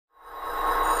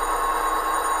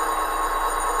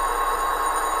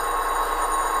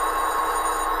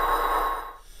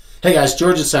Hey guys,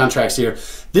 George at SoundTraxx here.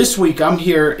 This week I'm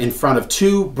here in front of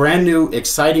two brand new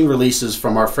exciting releases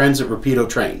from our friends at Rapido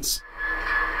Trains.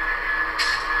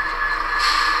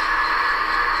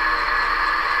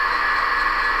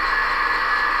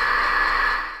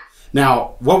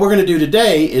 Now, what we're going to do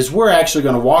today is we're actually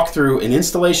going to walk through an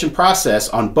installation process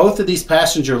on both of these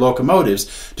passenger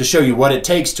locomotives to show you what it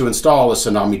takes to install a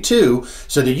Tsunami2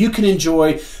 so that you can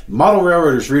enjoy Model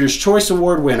Railroader's Reader's Choice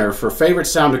Award winner for favorite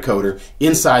sound decoder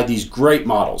inside these great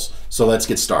models. So let's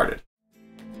get started.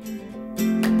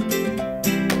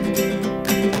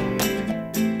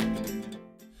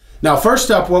 Now, first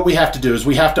up, what we have to do is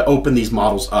we have to open these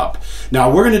models up.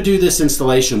 Now, we're going to do this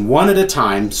installation one at a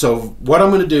time. So what I'm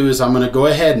going to do is I'm going to go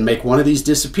ahead and make one of these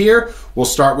disappear. We'll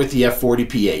start with the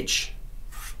F40PH.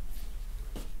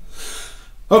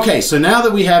 Okay, so now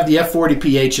that we have the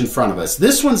F40PH in front of us,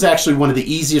 this one's actually one of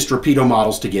the easiest Rapido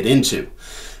models to get into.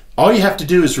 All you have to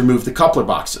do is remove the coupler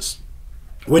boxes,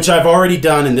 which I've already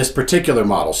done in this particular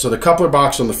model. So the coupler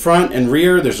box on the front and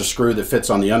rear, there's a screw that fits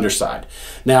on the underside.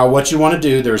 Now what you want to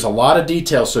do, there's a lot of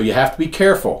detail, so you have to be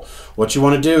careful. What you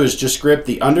want to do is just grip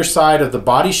the underside of the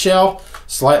body shell,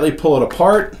 slightly pull it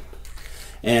apart,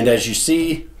 and as you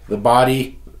see, the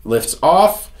body lifts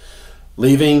off,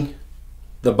 leaving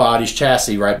the body's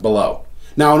chassis right below.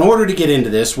 Now in order to get into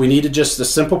this, we need just a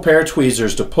simple pair of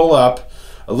tweezers to pull up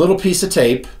a little piece of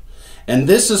tape, and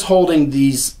this is holding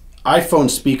these iPhone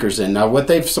speakers in. Now what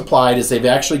they've supplied is they've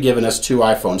actually given us two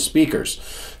iPhone speakers.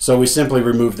 So we simply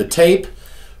remove the tape,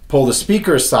 pull the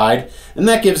speaker aside, and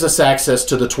that gives us access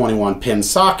to the 21-pin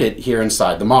socket here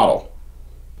inside the model.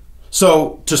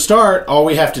 So to start, all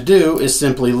we have to do is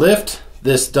simply lift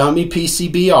this dummy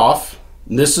PCB off.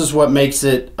 And this is what makes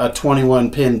it a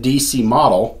 21-pin DC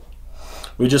model.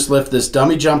 We just lift this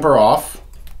dummy jumper off.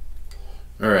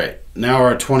 All right, now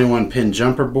our 21-pin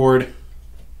jumper board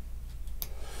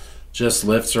just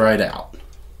lifts right out,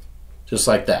 just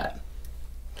like that.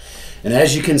 And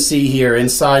as you can see here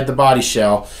inside the body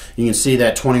shell, you can see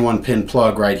that 21-pin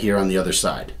plug right here on the other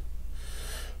side.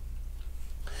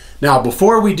 Now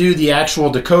before we do the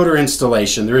actual decoder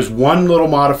installation, there is one little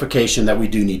modification that we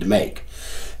do need to make.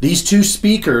 These two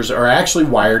speakers are actually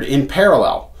wired in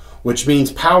parallel, which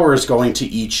means power is going to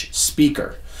each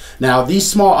speaker. Now these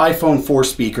small iPhone 4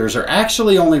 speakers are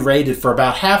actually only rated for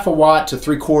about ½ a watt to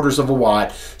 ¾ of a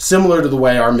watt, similar to the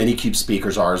way our Minicube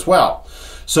speakers are as well.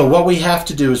 So what we have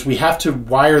to do is we have to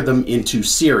wire them into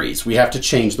series. We have to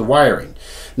change the wiring.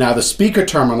 Now the speaker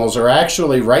terminals are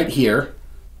actually right here.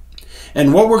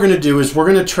 And what we're going to do is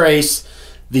we're going to trace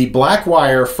the black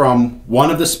wire from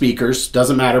one of the speakers,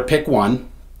 doesn't matter, pick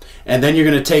one. And then you're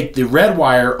going to take the red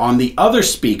wire on the other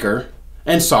speaker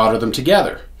and solder them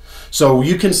together. So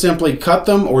you can simply cut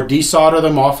them or desolder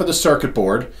them off of the circuit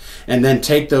board and then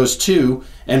take those two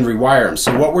and rewire them.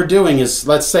 So what we're doing is,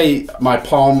 let's say my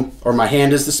palm or my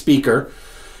hand is the speaker.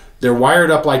 They're wired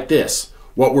up like this.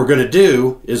 What we're going to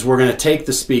do is we're going to take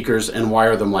the speakers and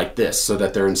wire them like this so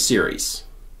that they're in series.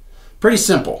 Pretty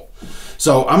simple.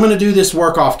 So I'm going to do this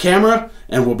work off camera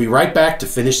and we'll be right back to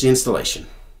finish the installation.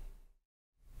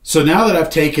 So now that I've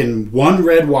taken one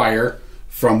red wire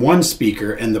from one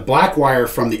speaker and the black wire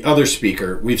from the other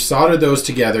speaker, we've soldered those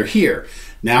together here.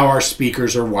 Now our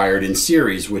speakers are wired in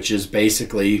series, which is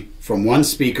basically from one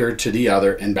speaker to the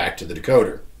other and back to the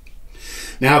decoder.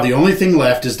 Now the only thing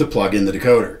left is to plug in the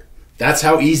decoder. That's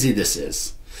how easy this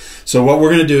is. So what we're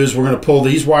going to do is we're going to pull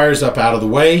these wires up out of the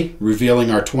way,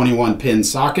 revealing our 21-pin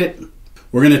socket.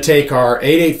 We're going to take our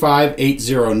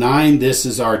 885809. This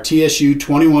is our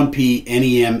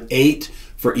TSU-21PNEM8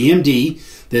 for EMD.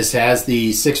 This has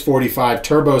the 645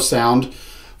 turbo sound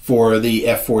for the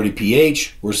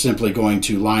F40PH. We're simply going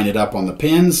to line it up on the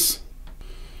pins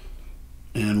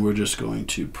and we're just going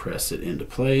to press it into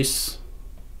place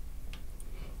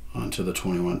onto the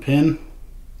 21 pin,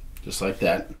 just like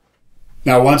that.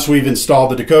 Now once we've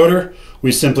installed the decoder,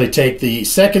 we simply take the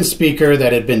second speaker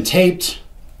that had been taped,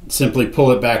 simply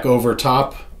pull it back over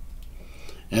top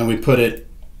and we put it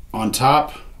on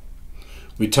top.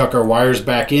 We tuck our wires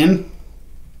back in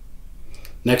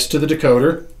next to the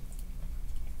decoder.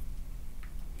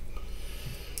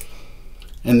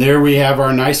 And there we have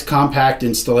our nice compact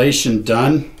installation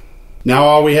done. Now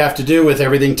all we have to do with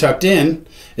everything tucked in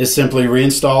is simply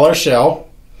reinstall our shell,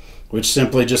 which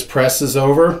simply just presses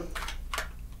over,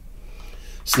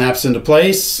 snaps into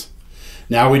place.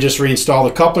 Now we just reinstall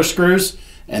the coupler screws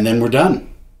and then we're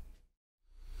done.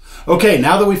 Okay,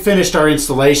 now that we've finished our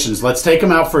installations, let's take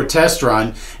them out for a test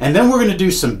run, and then we're going to do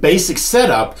some basic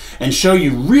setup and show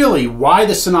you really why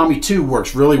the Tsunami2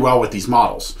 works really well with these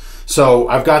models. So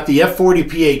I've got the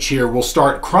F40PH here. We'll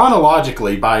start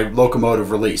chronologically by locomotive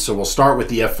release. So we'll start with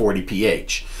the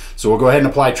F40PH. So we'll go ahead and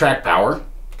apply track power.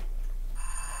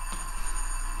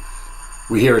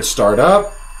 We hear it start up.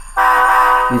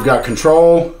 We've got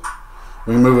control.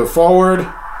 We can move it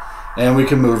forward, and we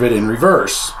can move it in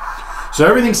reverse. So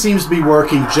everything seems to be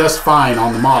working just fine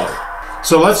on the model.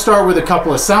 So let's start with a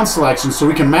couple of sound selections so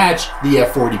we can match the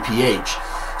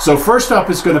F40PH. So first up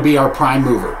is going to be our prime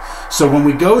mover. So when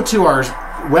we go to our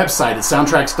website at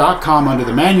SoundTraxx.com under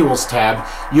the Manuals tab,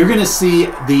 you're going to see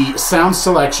the sound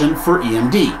selection for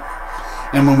EMD.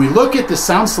 And when we look at the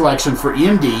sound selection for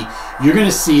EMD, you're going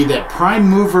to see that prime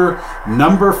mover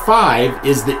number 5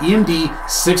 is the EMD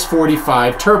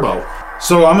 645 Turbo.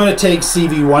 So I'm going to take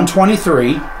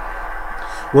CV123.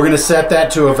 We're going to set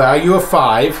that to a value of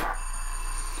 5.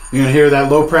 You're going to hear that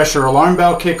low pressure alarm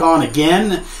bell kick on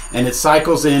again, and it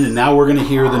cycles in, and now we're going to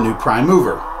hear the new prime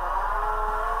mover.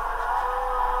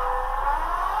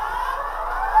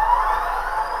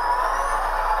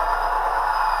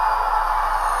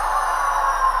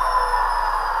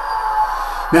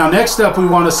 Now next up we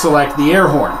want to select the air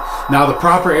horn. Now the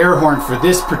proper air horn for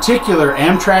this particular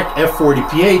Amtrak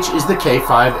F40PH is the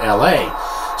K5LA.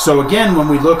 So again, when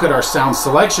we look at our sound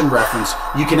selection reference,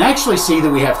 you can actually see that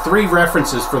we have 3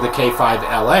 references for the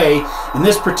K5LA. In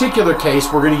this particular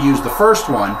case, we're going to use the first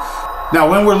one. Now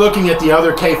when we're looking at the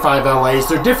other K5LAs,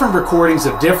 they're different recordings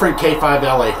of different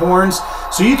K5LA horns.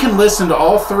 So you can listen to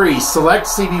all 3, select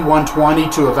CV120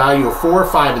 to a value of 4,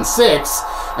 5, and 6,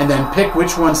 and then pick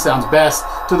which one sounds best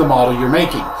to the model you're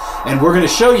making. And we're going to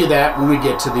show you that when we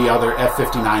get to the other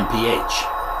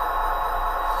F59PH.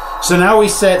 So now we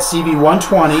set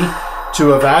CV120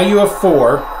 to a value of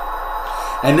 4,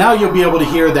 and now you'll be able to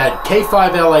hear that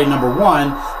K5LA number 1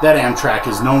 that Amtrak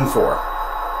is known for.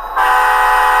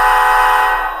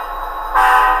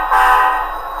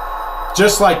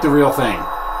 Just like the real thing.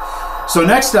 So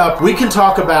next up, we can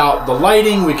talk about the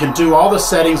lighting, we can do all the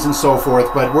settings and so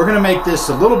forth, but we're going to make this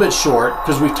a little bit short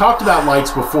because we've talked about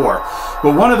lights before.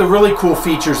 But one of the really cool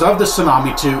features of the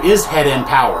Tsunami2 is head-end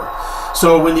power.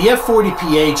 So when the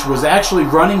F40PH was actually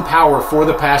running power for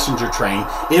the passenger train,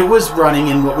 it was running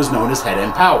in what was known as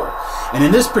head-end power. And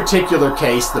in this particular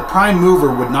case, the prime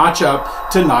mover would notch up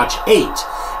to notch 8.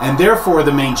 And therefore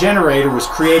the main generator was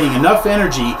creating enough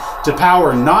energy to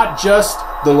power not just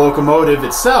the locomotive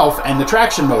itself and the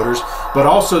traction motors, but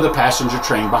also the passenger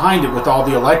train behind it with all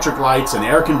the electric lights and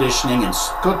air conditioning and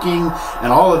cooking,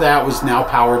 and all of that was now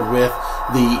powered with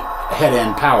the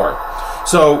head-end power.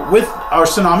 So with our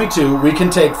Tsunami2, we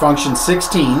can take function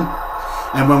 16,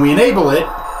 and when we enable it,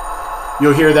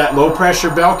 you'll hear that low pressure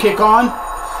bell kick on,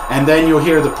 and then you'll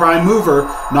hear the prime mover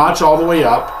notch all the way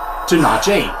up to notch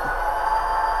 8.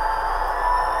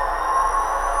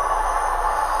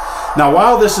 Now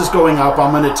while this is going up,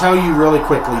 I'm going to tell you really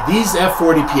quickly, these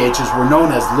F40PHs were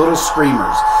known as little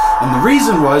screamers. And the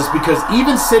reason was because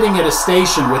even sitting at a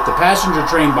station with the passenger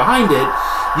train behind it,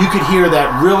 you could hear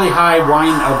that really high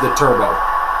whine of the turbo.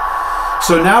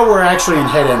 So now we're actually in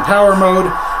head-end power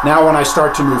mode. Now when I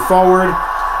start to move forward,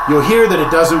 you'll hear that it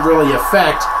doesn't really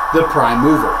affect the prime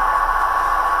mover.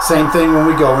 Same thing when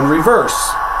we go in reverse.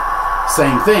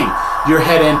 Same thing. Your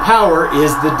head-end power is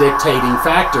the dictating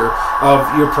factor of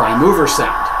your prime mover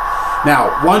sound. Now,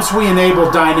 once we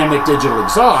enable dynamic digital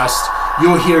exhaust,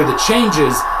 you'll hear the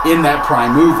changes in that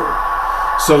prime mover.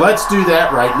 So let's do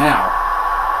that right now.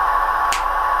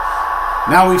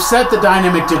 Now we've set the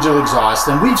dynamic digital exhaust,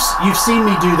 and you've seen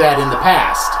me do that in the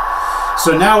past.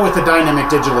 So now with the dynamic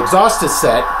digital exhaust is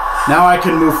set, now I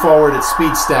can move forward at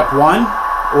speed step 1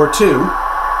 or 2.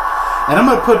 And I'm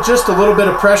going to put just a little bit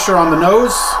of pressure on the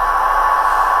nose.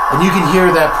 And you can hear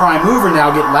that prime mover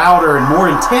now get louder and more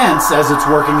intense as it's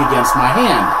working against my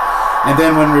hand. And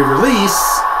then when we release,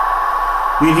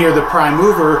 you hear the prime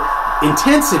mover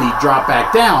intensity drop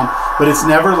back down, but it's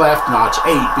never left notch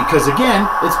 8 because again,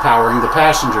 it's powering the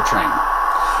passenger train.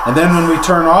 And then when we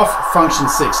turn off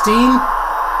function 16,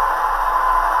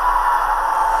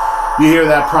 you hear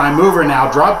that prime mover now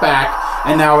drop back,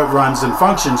 and now it runs and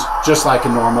functions just like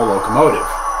a normal locomotive.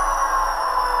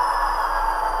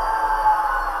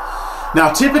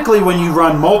 Now typically when you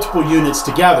run multiple units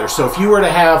together, so if you were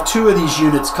to have 2 of these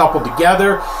units coupled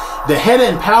together, the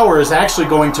head-end power is actually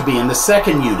going to be in the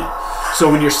second unit.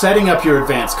 So when you're setting up your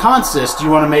advanced consist, you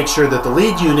want to make sure that the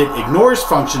lead unit ignores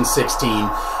function 16,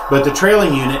 but the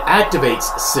trailing unit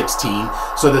activates 16,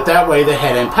 so that way the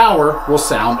head-end power will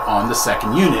sound on the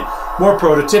second unit, more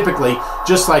prototypically,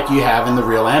 just like you have in the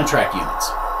real Amtrak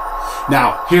units.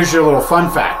 Now, here's your little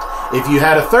fun fact. If you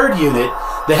had a third unit,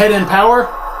 the head-end power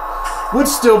would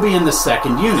still be in the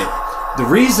second unit. The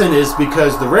reason is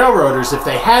because the railroaders, if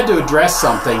they had to address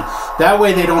something, that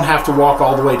way they don't have to walk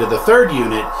all the way to the third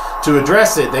unit to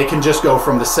address it. They can just go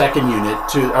from the second unit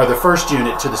to, or the first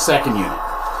unit to the second unit.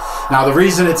 Now the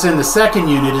reason it's in the second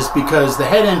unit is because the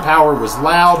head-end power was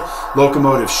loud,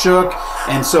 locomotive shook,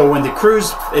 and so when the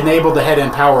crews enabled the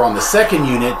head-end power on the second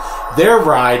unit, their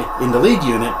ride in the lead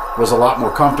unit was a lot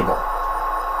more comfortable.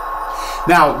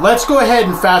 Now let's go ahead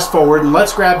and fast forward and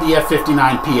let's grab the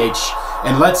F59PH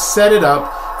and let's set it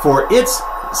up for its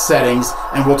settings,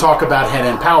 and we'll talk about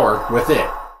head-end power with it.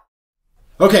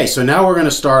 Okay, so now we're going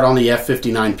to start on the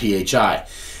F59PHI.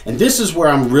 And this is where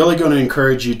I'm really going to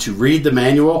encourage you to read the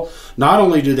manual. Not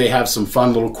only do they have some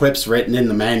fun little quips written in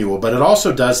the manual, but it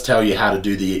also does tell you how to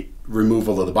do the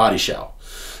removal of the body shell.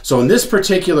 So in this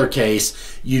particular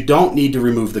case, you don't need to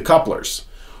remove the couplers.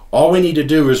 All we need to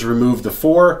do is remove the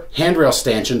 4 handrail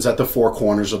stanchions at the 4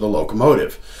 corners of the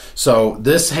locomotive. So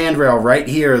this handrail right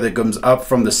here that comes up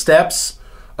from the steps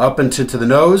up into the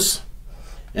nose,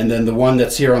 and then the one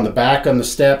that's here on the back on the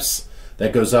steps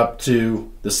that goes up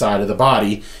to the side of the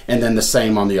body, and then the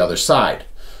same on the other side.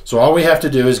 So all we have to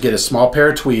do is get a small pair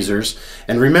of tweezers,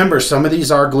 and remember, some of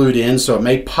these are glued in, so it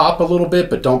may pop a little bit,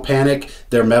 but don't panic.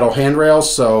 They're metal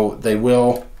handrails, so they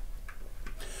will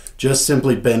just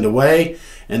simply bend away.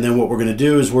 And then what we're going to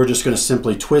do is we're just going to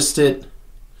simply twist it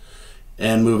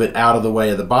and move it out of the way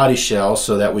of the body shell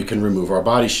so that we can remove our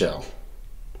body shell.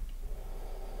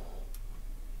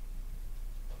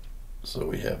 So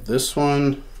we have this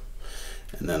one,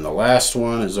 and then the last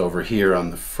one is over here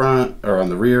on the front, or on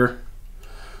the rear.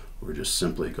 We're just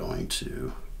simply going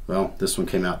to, well, this one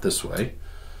came out this way,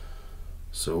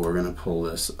 so we're going to pull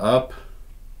this up.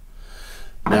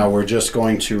 Now we're just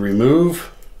going to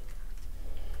remove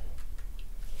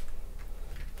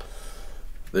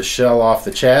the shell off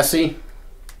the chassis,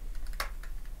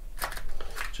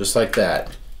 just like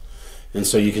that. And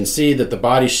so you can see that the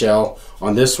body shell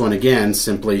on this one again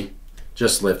simply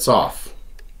just lifts off.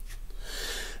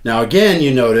 Now again,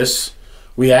 you notice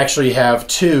we actually have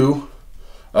 2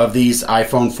 of these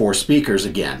iPhone 4 speakers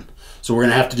again. So we're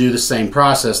going to have to do the same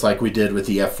process like we did with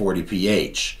the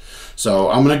F40PH.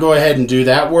 So I'm going to go ahead and do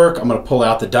that work. I'm going to pull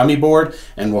out the dummy board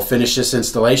and we'll finish this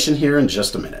installation here in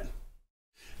just a minute.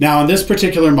 Now on this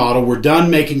particular model, we're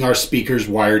done making our speakers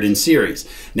wired in series.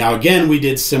 Now again, we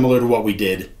did similar to what we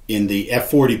did in the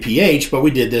F40PH, but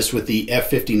we did this with the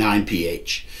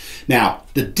F59PH. Now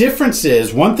the difference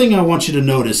is, one thing I want you to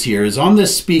notice here is on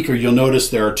this speaker, you'll notice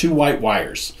there are 2 white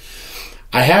wires.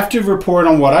 I have to report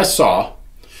on what I saw,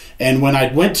 and when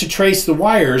I went to trace the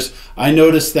wires, I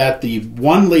noticed that the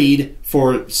one lead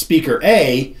for speaker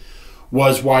A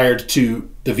was wired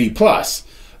to the V+.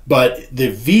 But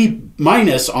the V-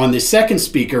 on the second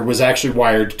speaker was actually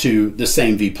wired to the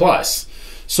same V+.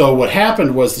 So what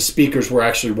happened was the speakers were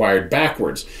actually wired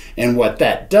backwards. And what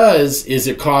that does is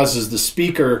it causes the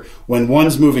speaker, when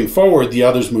one's moving forward, the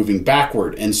other's moving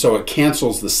backward. And so it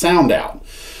cancels the sound out.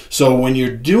 So when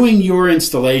you're doing your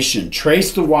installation,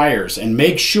 trace the wires and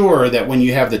make sure that when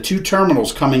you have the 2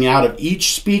 terminals coming out of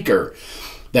each speaker,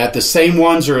 that the same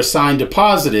ones are assigned to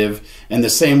positive and the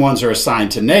same ones are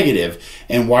assigned to negative,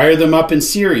 and wire them up in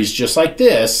series just like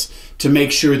this to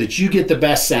make sure that you get the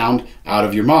best sound out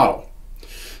of your model.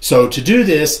 So to do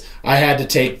this, I had to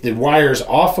take the wires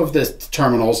off of the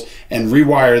terminals and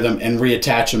rewire them and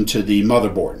reattach them to the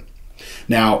motherboard.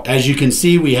 Now, as you can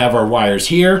see, we have our wires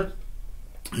here.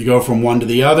 You go from one to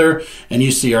the other and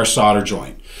you see our solder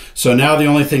joint. So now the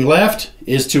only thing left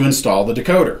is to install the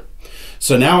decoder.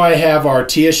 So now I have our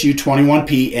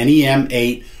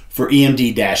TSU-21PNEM8 for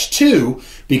EMD-2,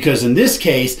 because in this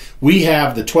case we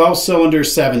have the 12-cylinder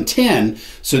 710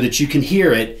 so that you can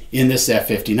hear it in this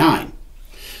F59.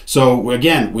 So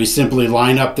again, we simply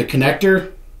line up the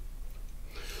connector,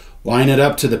 line it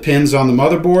up to the pins on the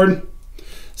motherboard,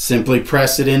 simply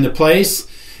press it into place,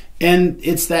 and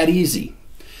it's that easy.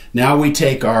 Now we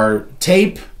take our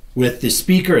tape with the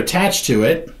speaker attached to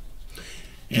it,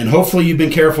 and hopefully you've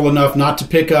been careful enough not to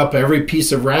pick up every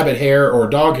piece of rabbit hair or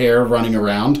dog hair running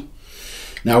around.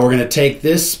 Now we're going to take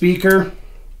this speaker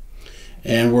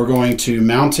and we're going to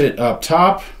mount it up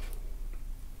top,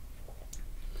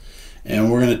 and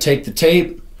we're going to take the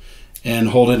tape and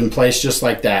hold it in place just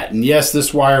like that. And yes,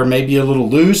 this wire may be a little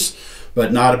loose,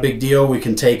 but not a big deal. We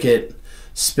can take it,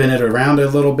 spin it around a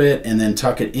little bit, and then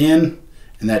tuck it in,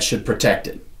 and that should protect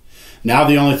it. Now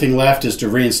the only thing left is to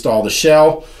reinstall the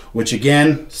shell, which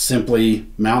again simply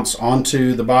mounts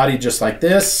onto the body just like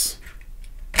this.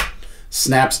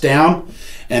 snaps down,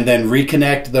 and then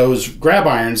reconnect those grab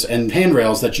irons and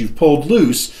handrails that you've pulled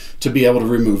loose to be able to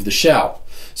remove the shell.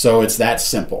 So it's that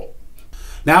simple.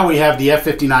 Now we have the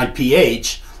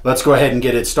F59PH. Let's go ahead and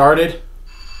get it started.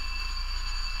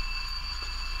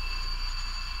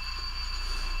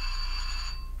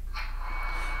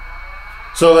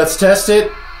 So let's test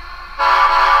it.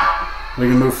 We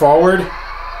can move forward.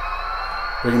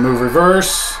 We can move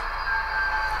reverse.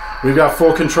 We've got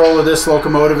full control of this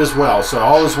locomotive as well. So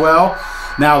all is well.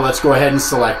 Now let's go ahead and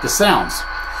select the sounds.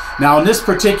 Now in this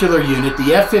particular unit, the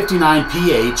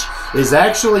F59PH is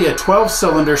actually a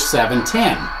 12-cylinder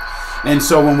 710. And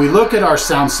so when we look at our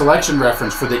sound selection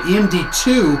reference for the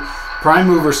EMD2 prime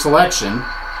mover selection,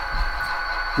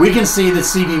 we can see that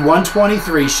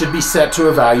CV123 should be set to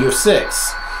a value of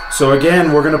 6. So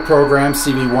again, we're going to program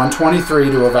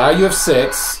CV123 to a value of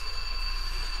 6,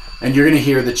 and you're going to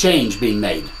hear the change being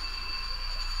made.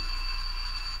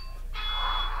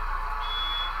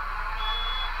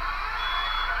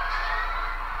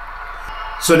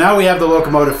 So now we have the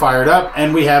locomotive fired up,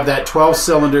 and we have that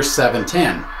 12-cylinder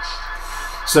 710.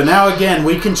 So now again,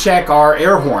 we can check our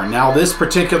air horn. Now this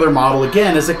particular model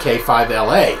again is a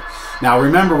K5LA. Now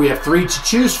remember, we have 3 to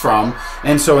choose from,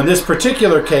 and so in this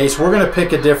particular case, we're going to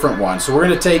pick a different one. So we're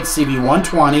going to take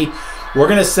CV120, we're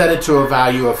going to set it to a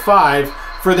value of 5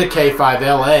 for the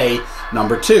K5LA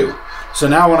number 2. So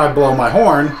now when I blow my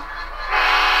horn,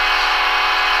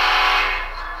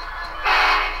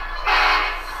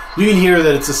 you can hear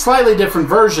that it's a slightly different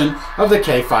version of the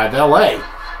K5LA.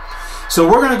 So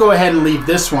we're going to go ahead and leave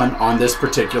this one on this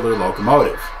particular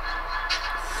locomotive.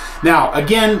 Now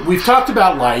again, we've talked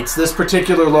about lights. This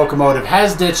particular locomotive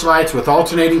has ditch lights with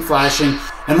alternating flashing,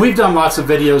 and we've done lots of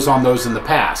videos on those in the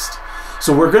past.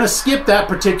 So we're going to skip that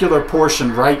particular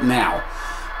portion right now.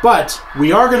 But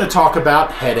we are going to talk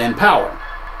about head-end power.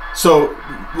 So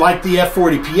like the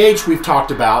F40PH we've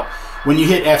talked about, when you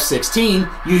hit F16,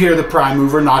 you hear the prime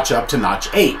mover notch up to notch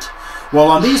 8. Well,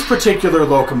 on these particular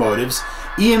locomotives,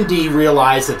 EMD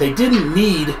realized that they didn't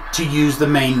need to use the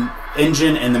main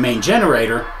engine and the main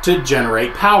generator to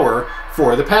generate power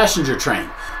for the passenger train.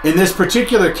 In this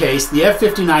particular case, the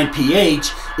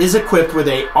F59PH is equipped with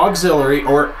an auxiliary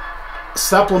or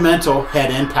supplemental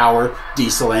head-end power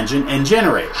diesel engine and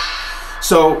generator.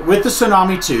 So with the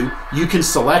Tsunami2, you can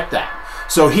select that.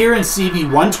 So here in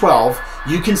CV112,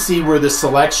 you can see where the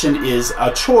selection is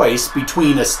a choice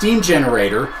between a steam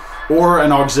generator or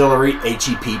an auxiliary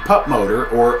HEP pup motor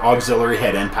or auxiliary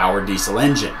head-end power diesel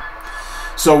engine.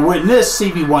 So with this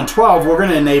CV112, we're going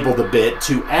to enable the bit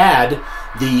to add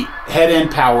the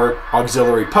head-end power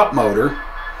auxiliary pup motor.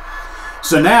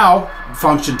 So now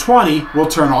function 20 will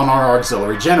turn on our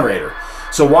auxiliary generator.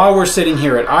 So while we're sitting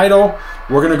here at idle,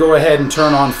 we're going to go ahead and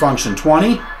turn on function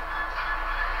 20.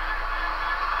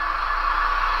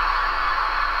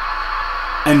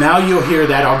 And now you'll hear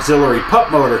that auxiliary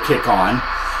pup motor kick on,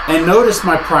 and notice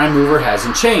my prime mover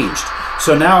hasn't changed.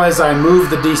 So now as I move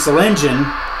the diesel engine,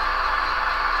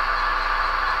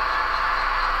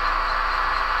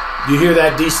 you hear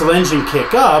that diesel engine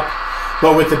kick up,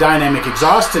 but with the dynamic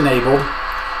exhaust enabled,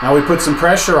 now we put some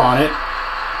pressure on it,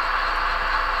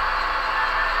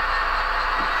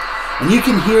 and you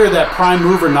can hear that prime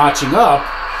mover notching up,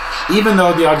 even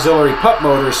though the auxiliary pup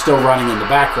motor is still running in the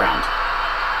background.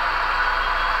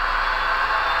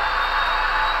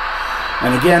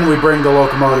 And again, we bring the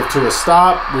locomotive to a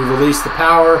stop, we release the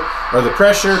power or the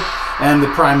pressure, and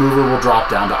the prime mover will drop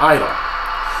down to idle.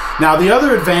 Now the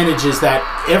other advantage is that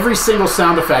every single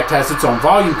sound effect has its own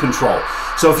volume control.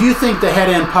 So if you think the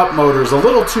head-end pup motor is a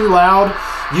little too loud,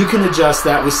 you can adjust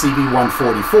that with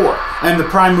CV144. And the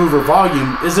prime mover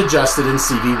volume is adjusted in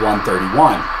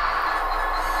CV131.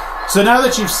 So now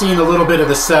that you've seen a little bit of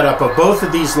the setup of both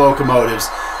of these locomotives,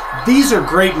 these are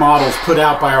great models put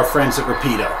out by our friends at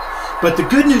Rapido. But the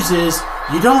good news is,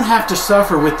 you don't have to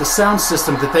suffer with the sound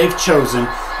system that they've chosen.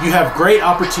 You have great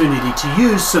opportunity to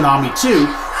use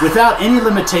Tsunami2 without any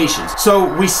limitations.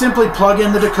 So we simply plug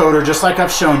in the decoder just like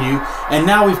I've shown you, and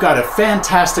now we've got a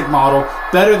fantastic model,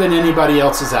 better than anybody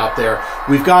else's out there.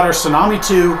 We've got our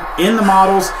Tsunami2 in the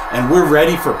models, and we're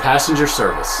ready for passenger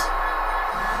service.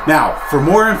 Now, for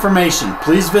more information,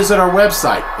 please visit our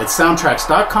website at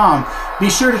SoundTraxx.com. Be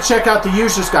sure to check out the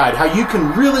user's guide, how you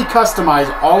can really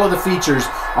customize all of the features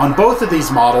on both of these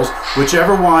models,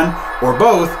 whichever one or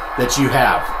both that you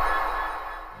have.